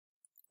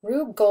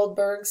Rube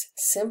Goldberg's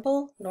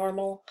Simple,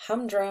 Normal,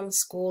 Humdrum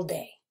School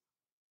Day.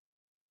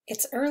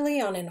 It's early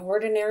on an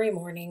ordinary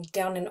morning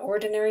down an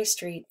ordinary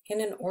street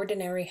in an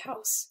ordinary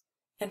house,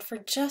 and for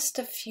just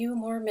a few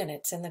more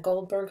minutes in the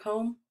Goldberg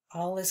home,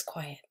 all is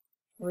quiet.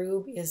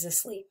 Rube is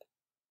asleep.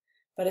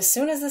 But as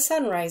soon as the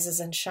sun rises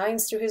and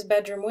shines through his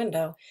bedroom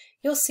window,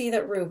 you'll see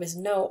that Rube is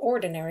no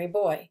ordinary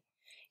boy.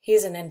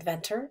 He's an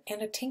inventor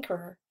and a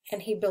tinkerer,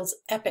 and he builds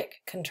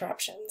epic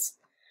contraptions.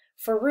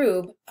 For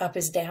Rube, up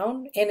is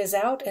down, in is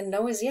out, and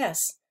no is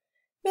yes.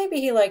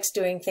 Maybe he likes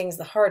doing things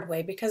the hard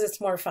way because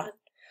it's more fun.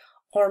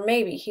 Or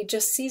maybe he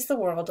just sees the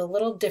world a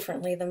little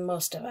differently than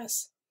most of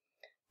us.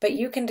 But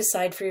you can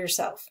decide for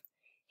yourself.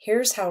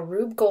 Here's how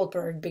Rube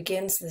Goldberg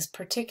begins this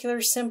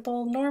particular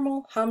simple,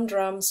 normal,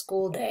 humdrum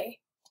school day.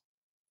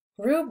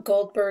 Rube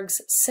Goldberg's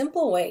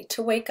simple way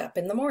to wake up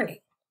in the morning.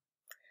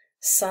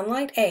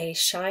 Sunlight A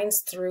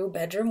shines through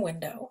bedroom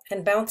window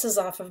and bounces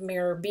off of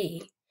mirror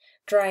B,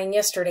 drying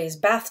yesterday's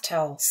bath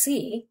towel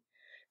C.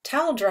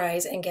 Towel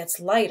dries and gets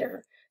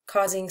lighter,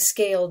 causing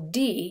scale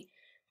D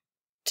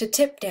to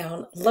tip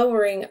down,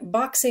 lowering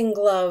boxing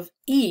glove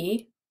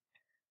E,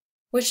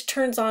 which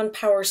turns on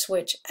power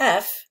switch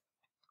F,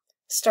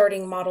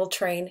 starting model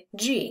train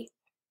G.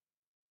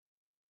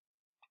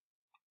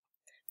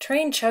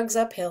 Train chugs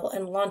uphill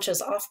and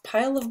launches off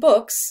pile of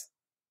books,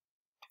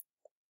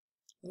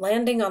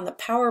 landing on the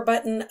power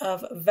button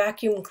of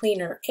vacuum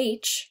cleaner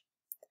H.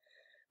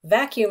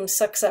 Vacuum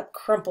sucks up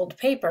crumpled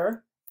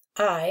paper,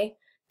 I,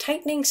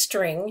 tightening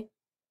string,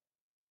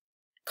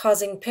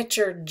 causing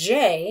pitcher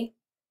J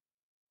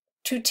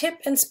to tip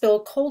and spill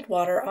cold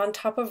water on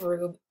top of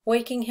Rube,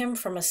 waking him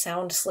from a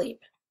sound sleep.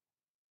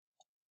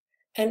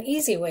 An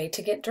easy way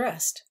to get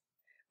dressed.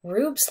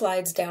 Rube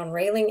slides down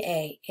railing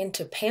A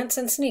into pants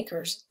and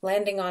sneakers,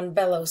 landing on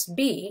bellows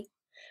B,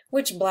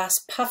 which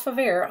blasts puff of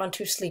air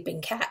onto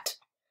sleeping cat.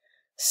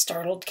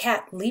 Startled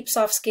cat leaps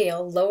off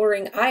scale,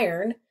 lowering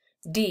iron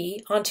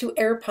D onto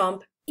air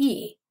pump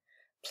E.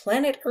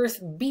 Planet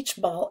Earth beach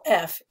ball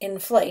F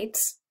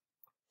inflates,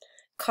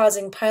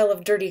 causing pile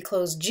of dirty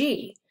clothes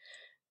G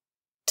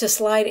to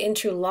slide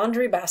into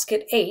laundry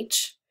basket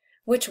H,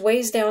 which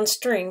weighs down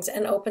strings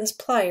and opens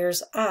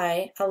pliers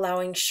I,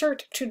 allowing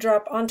shirt to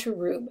drop onto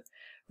Rube.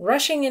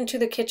 Rushing into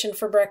the kitchen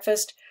for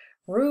breakfast,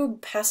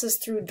 Rube passes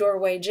through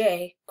doorway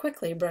J,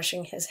 quickly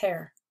brushing his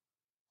hair.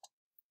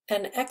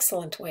 An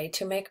excellent way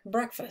to make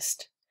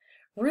breakfast.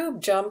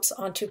 Rube jumps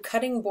onto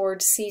cutting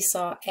board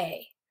seesaw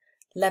A.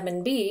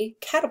 Lemon B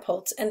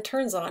catapults and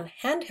turns on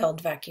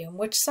handheld vacuum,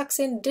 which sucks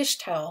in dish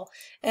towel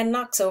and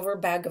knocks over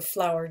bag of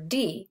flour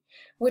D,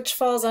 which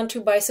falls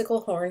onto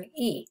bicycle horn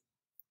E.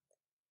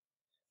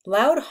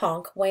 Loud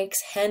honk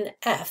wakes hen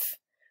F,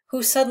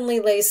 who suddenly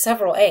lays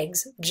several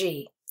eggs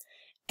G.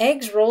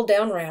 Eggs roll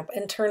down ramp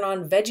and turn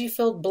on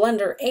veggie-filled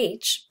blender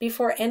H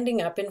before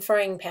ending up in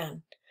frying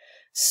pan.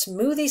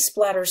 Smoothie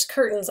splatters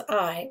curtains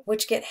I,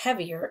 which get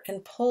heavier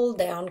and pull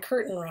down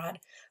curtain rod,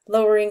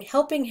 lowering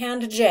helping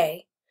hand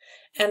J,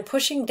 and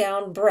pushing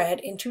down bread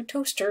into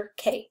toaster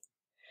K.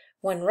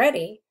 When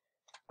ready,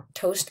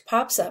 toast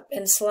pops up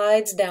and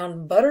slides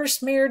down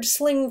butter-smeared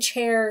sling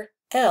chair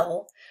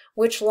L,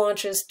 which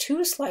launches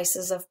 2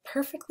 slices of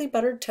perfectly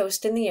buttered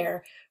toast in the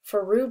air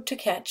for Rube to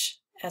catch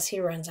as he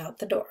runs out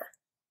the door.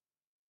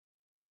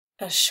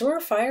 A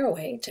surefire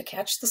way to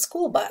catch the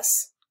school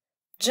bus.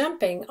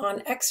 Jumping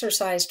on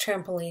exercise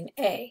trampoline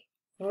A,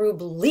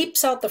 Rube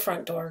leaps out the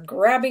front door,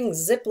 grabbing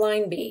zip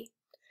line B.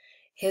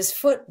 His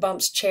foot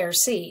bumps chair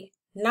C,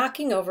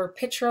 knocking over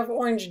pitcher of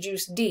orange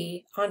juice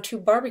D onto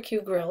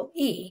barbecue grill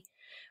E,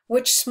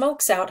 which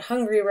smokes out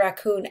hungry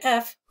raccoon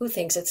F, who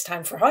thinks it's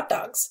time for hot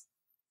dogs.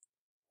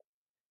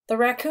 The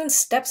raccoon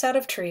steps out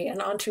of tree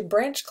and onto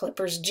branch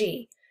clippers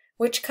G,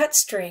 which cut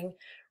string,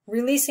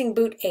 releasing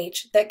boot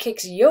H that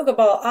kicks yoga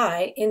ball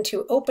I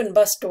into open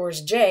bus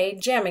doors J,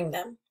 jamming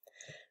them.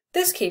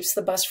 This keeps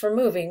the bus from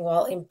moving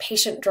while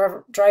impatient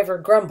driver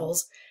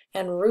grumbles,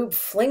 and Rube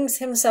flings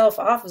himself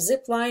off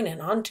zip line and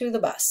onto the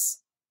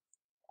bus.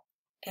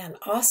 An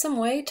awesome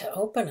way to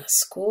open a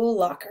school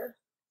locker.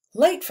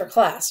 Late for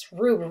class,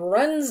 Rube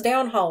runs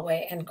down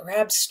hallway and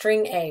grabs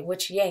string A,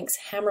 which yanks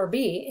hammer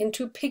B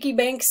into piggy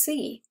bank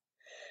C.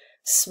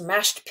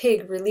 Smashed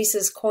pig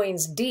releases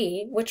coins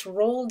D, which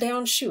roll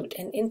down chute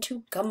and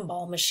into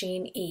gumball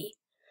machine E.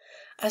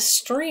 A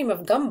stream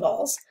of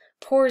gumballs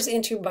pours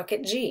into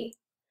bucket G.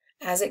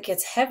 As it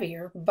gets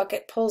heavier,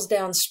 bucket pulls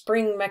down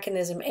spring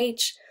mechanism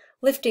H,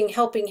 lifting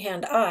helping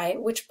hand I,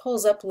 which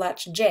pulls up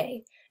latch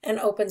J, and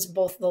opens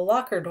both the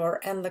locker door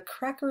and the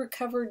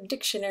cracker-covered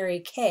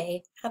dictionary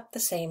K at the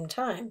same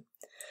time.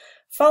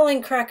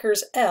 Falling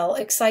crackers L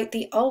excite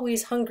the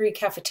always hungry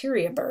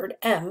cafeteria bird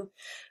M,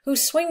 who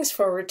swings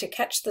forward to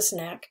catch the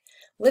snack,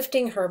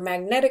 lifting her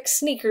magnetic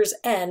sneakers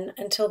N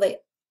until they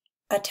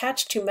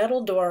attach to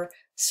metal door,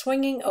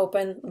 swinging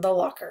open the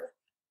locker.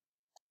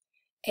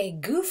 A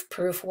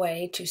goof-proof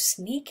way to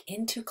sneak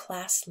into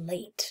class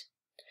late.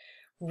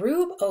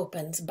 Rube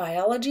opens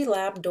biology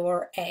lab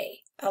door A,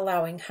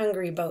 allowing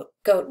hungry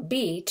goat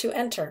B to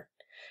enter.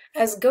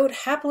 As Goat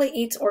happily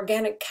eats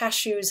organic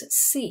cashews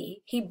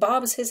C, he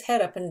bobs his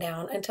head up and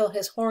down until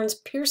his horns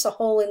pierce a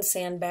hole in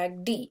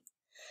sandbag D.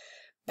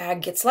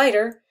 Bag gets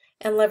lighter,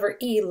 and lever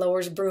E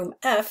lowers broom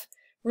F,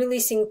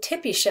 releasing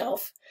tippy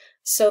shelf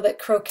so that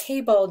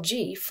croquet ball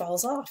G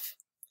falls off.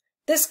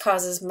 This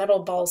causes metal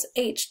balls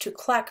H to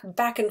clack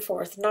back and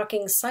forth,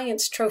 knocking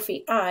science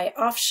trophy I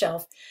off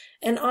shelf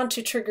and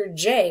onto trigger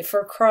J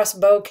for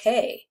crossbow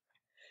K.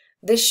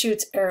 This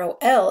shoots arrow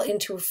L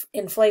into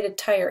inflated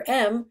tire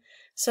M,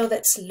 so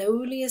that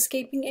slowly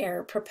escaping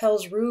air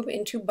propels Rube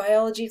into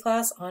biology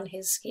class on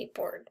his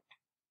skateboard.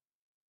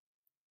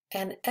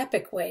 An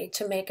epic way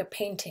to make a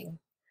painting.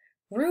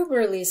 Rube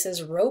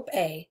releases rope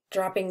A,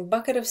 dropping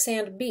bucket of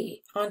sand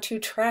B onto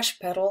trash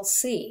pedal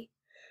C.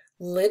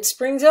 Lid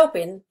springs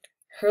open,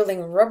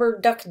 hurling rubber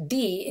duck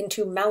D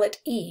into mallet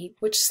E,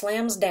 which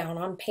slams down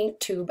on paint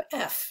tube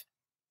F.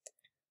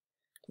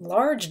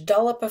 Large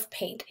dollop of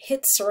paint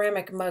hits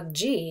ceramic mug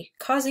G,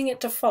 causing it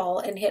to fall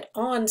and hit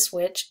on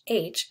switch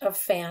H of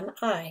fan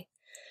I.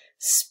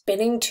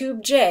 Spinning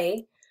tube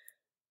J,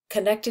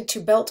 connected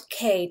to belt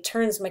K,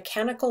 turns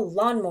mechanical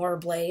lawnmower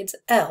blades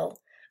L,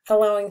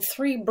 allowing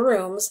 3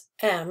 brooms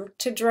M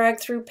to drag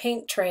through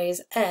paint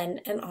trays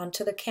N and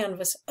onto the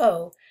canvas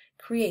O,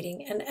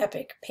 creating an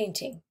epic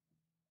painting.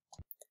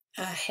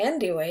 A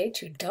handy way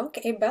to dunk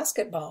a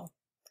basketball.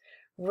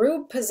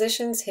 Rube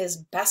positions his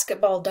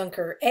basketball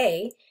dunker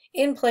A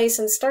in place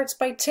and starts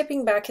by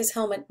tipping back his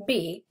helmet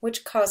B,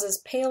 which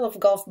causes pail of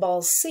golf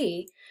balls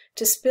C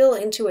to spill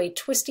into a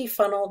twisty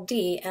funnel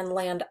D and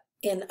land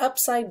in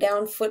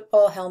upside-down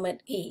football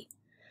helmet E.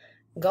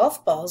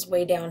 Golf balls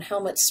weigh down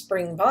helmet's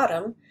spring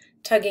bottom,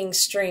 tugging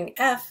string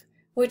F,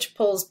 which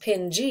pulls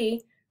pin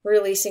G,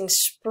 releasing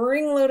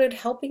spring-loaded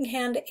helping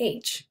hand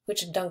H,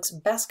 which dunks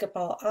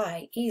basketball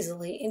I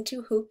easily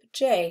into hoop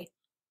J.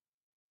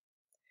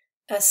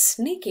 A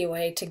sneaky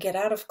way to get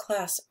out of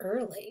class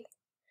early.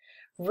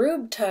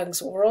 Rube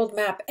tugs world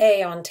map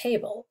A on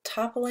table,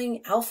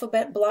 toppling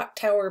alphabet block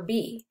tower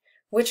B,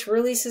 which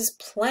releases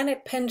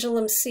planet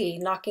pendulum C,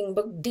 knocking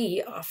book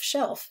D off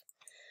shelf.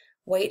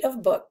 Weight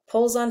of book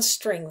pulls on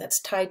string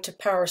that's tied to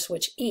power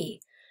switch E,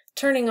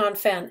 turning on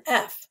fan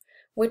F,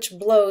 which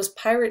blows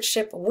pirate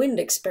ship wind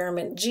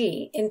experiment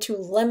G into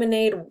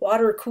lemonade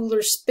water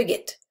cooler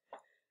spigot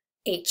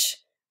H.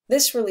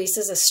 This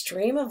releases a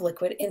stream of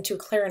liquid into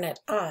clarinet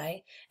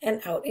I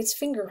and out its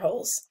finger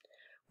holes.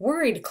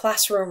 Worried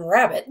classroom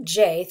rabbit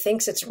J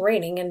thinks it's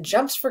raining and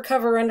jumps for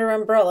cover under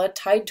umbrella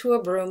tied to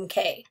a broom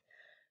K.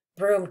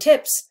 Broom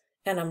tips,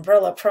 and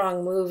umbrella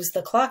prong moves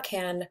the clock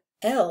hand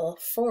L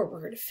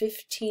forward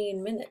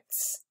 15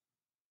 minutes.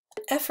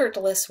 An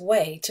effortless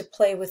way to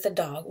play with the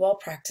dog while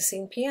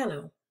practicing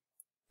piano.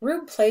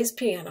 Rube plays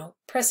piano,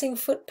 pressing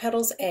foot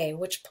pedals A,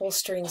 which pulls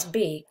strings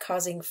B,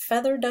 causing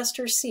feather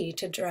duster C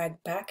to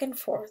drag back and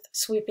forth,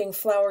 sweeping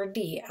flower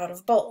D out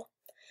of bowl.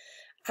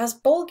 As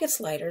bowl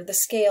gets lighter, the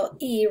scale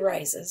E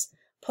rises,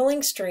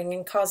 pulling string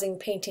and causing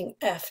painting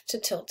F to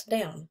tilt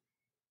down.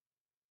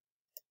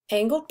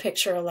 Angled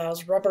picture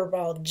allows rubber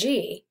ball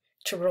G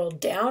to roll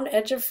down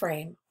edge of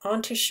frame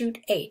onto chute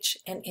H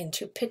and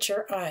into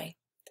pitcher I.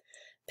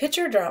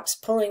 Pitcher drops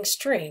pulling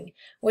string,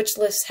 which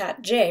lifts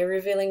hat J,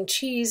 revealing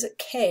cheese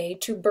K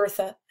to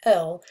Bertha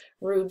L,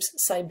 Rube's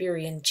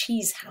Siberian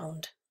cheese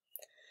hound.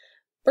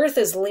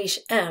 Bertha's leash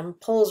M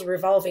pulls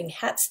revolving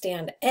hat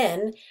stand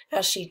N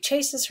as she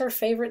chases her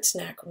favorite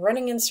snack,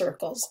 running in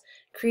circles,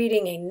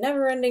 creating a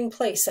never-ending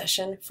play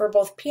session for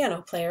both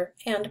piano player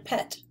and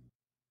pet.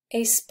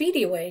 A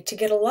speedy way to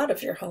get a lot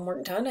of your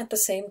homework done at the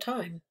same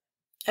time.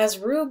 As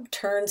Rube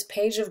turns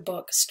page of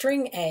book,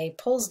 string A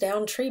pulls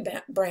down tree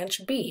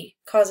branch B,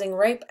 causing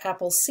ripe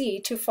apple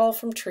C to fall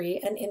from tree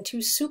and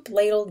into soup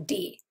ladle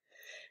D.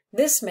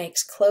 This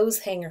makes clothes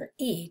hanger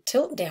E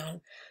tilt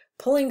down,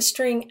 pulling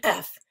string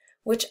F,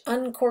 which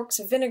uncorks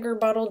vinegar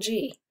bottle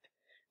G.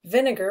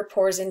 Vinegar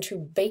pours into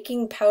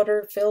baking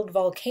powder-filled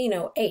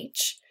volcano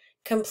H,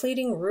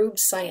 completing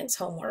Rube's science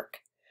homework.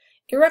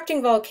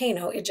 Erupting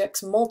volcano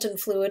ejects molten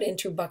fluid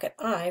into bucket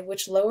I,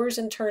 which lowers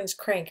and turns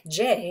crank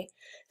J,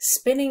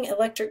 spinning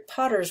electric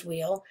potter's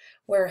wheel,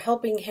 where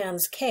helping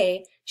hands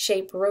K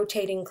shape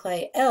rotating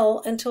clay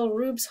L until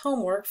Rube's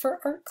homework for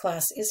art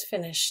class is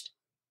finished.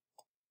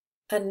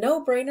 A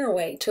no-brainer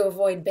way to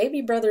avoid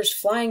baby brother's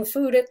flying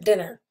food at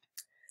dinner.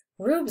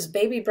 Rube's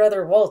baby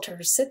brother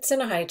Walter sits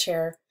in a high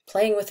chair,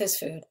 playing with his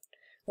food.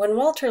 When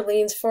Walter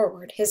leans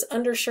forward, his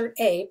undershirt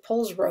A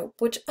pulls rope,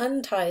 which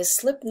unties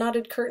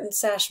slip-knotted curtain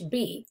sash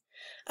B,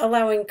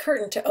 allowing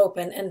curtain to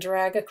open and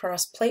drag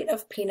across plate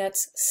of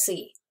peanuts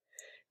C.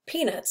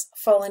 Peanuts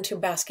fall into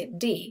basket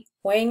D,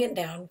 weighing it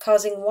down,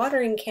 causing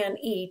watering can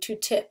E to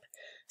tip,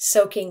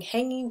 soaking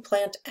hanging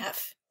plant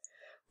F.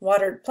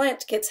 Watered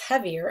plant gets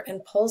heavier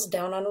and pulls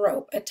down on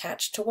rope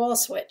attached to wall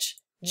switch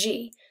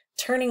G,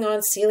 turning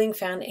on ceiling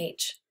fan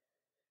H.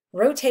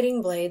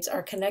 Rotating blades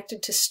are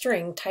connected to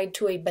string tied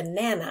to a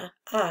banana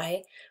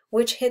I,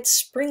 which hits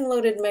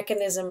spring-loaded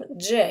mechanism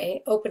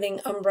J, opening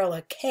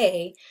umbrella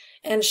K,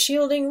 and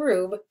shielding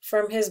Rube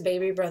from his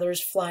baby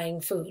brother's flying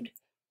food.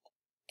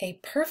 A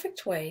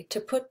perfect way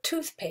to put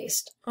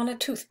toothpaste on a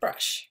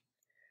toothbrush.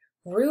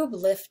 Rube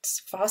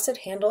lifts faucet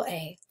handle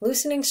A,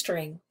 loosening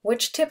string,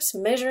 which tips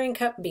measuring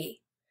cup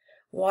B.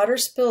 Water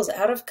spills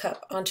out of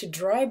cup onto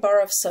dry bar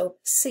of soap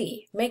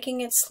C, making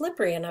it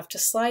slippery enough to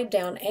slide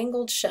down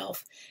angled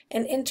shelf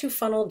and into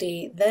funnel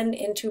D, then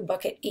into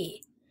bucket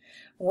E.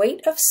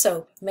 Weight of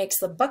soap makes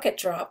the bucket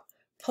drop,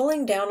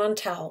 pulling down on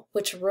towel,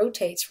 which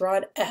rotates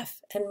rod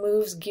F and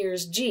moves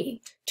gears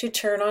G to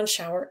turn on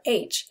shower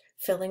H,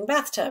 filling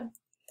bathtub.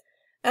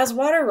 As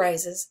water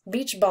rises,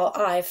 beach ball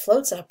I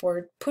floats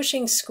upward,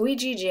 pushing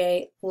squeegee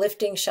J,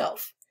 lifting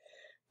shelf.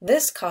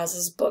 This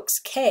causes books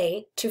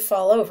K to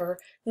fall over,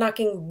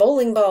 knocking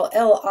bowling ball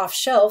L off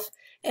shelf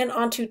and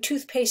onto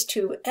toothpaste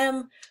tube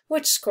M,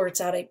 which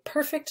squirts out a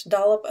perfect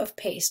dollop of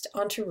paste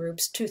onto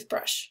Rube's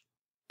toothbrush.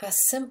 A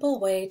simple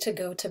way to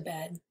go to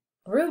bed.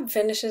 Rube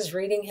finishes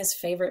reading his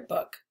favorite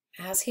book.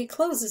 As he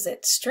closes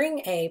it,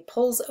 string A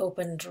pulls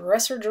open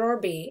dresser drawer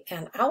B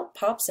and out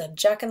pops a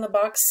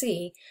jack-in-the-box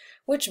C,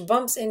 which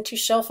bumps into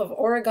shelf of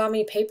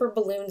origami paper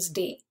balloons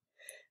D.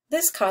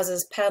 This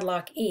causes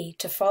padlock E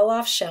to fall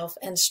off shelf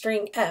and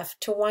string F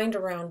to wind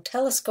around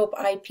telescope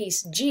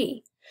eyepiece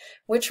G,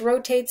 which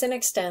rotates and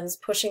extends,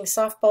 pushing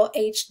softball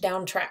H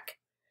down track.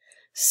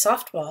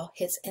 Softball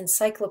hits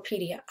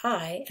encyclopedia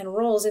I and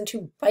rolls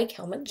into bike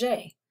helmet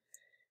J.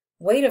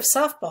 Weight of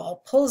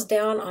softball pulls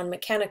down on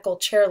mechanical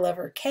chair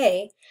lever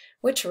K,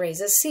 which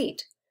raises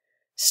seat.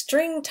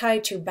 String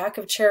tied to back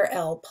of chair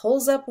L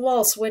pulls up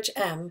wall switch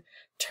M,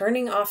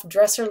 turning off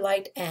dresser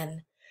light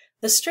N.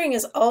 The string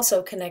is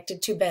also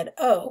connected to bed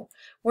O,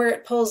 where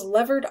it pulls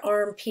levered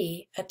arm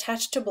P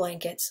attached to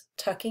blankets,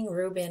 tucking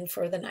Rube in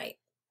for the night.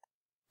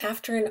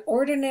 After an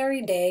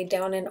ordinary day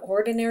down an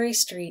ordinary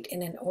street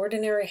in an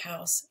ordinary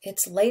house,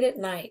 it's late at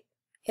night.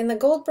 In the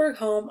Goldberg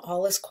home,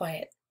 all is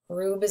quiet.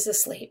 Rube is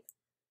asleep.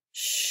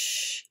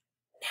 Shh,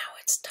 now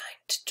it's time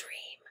to dream.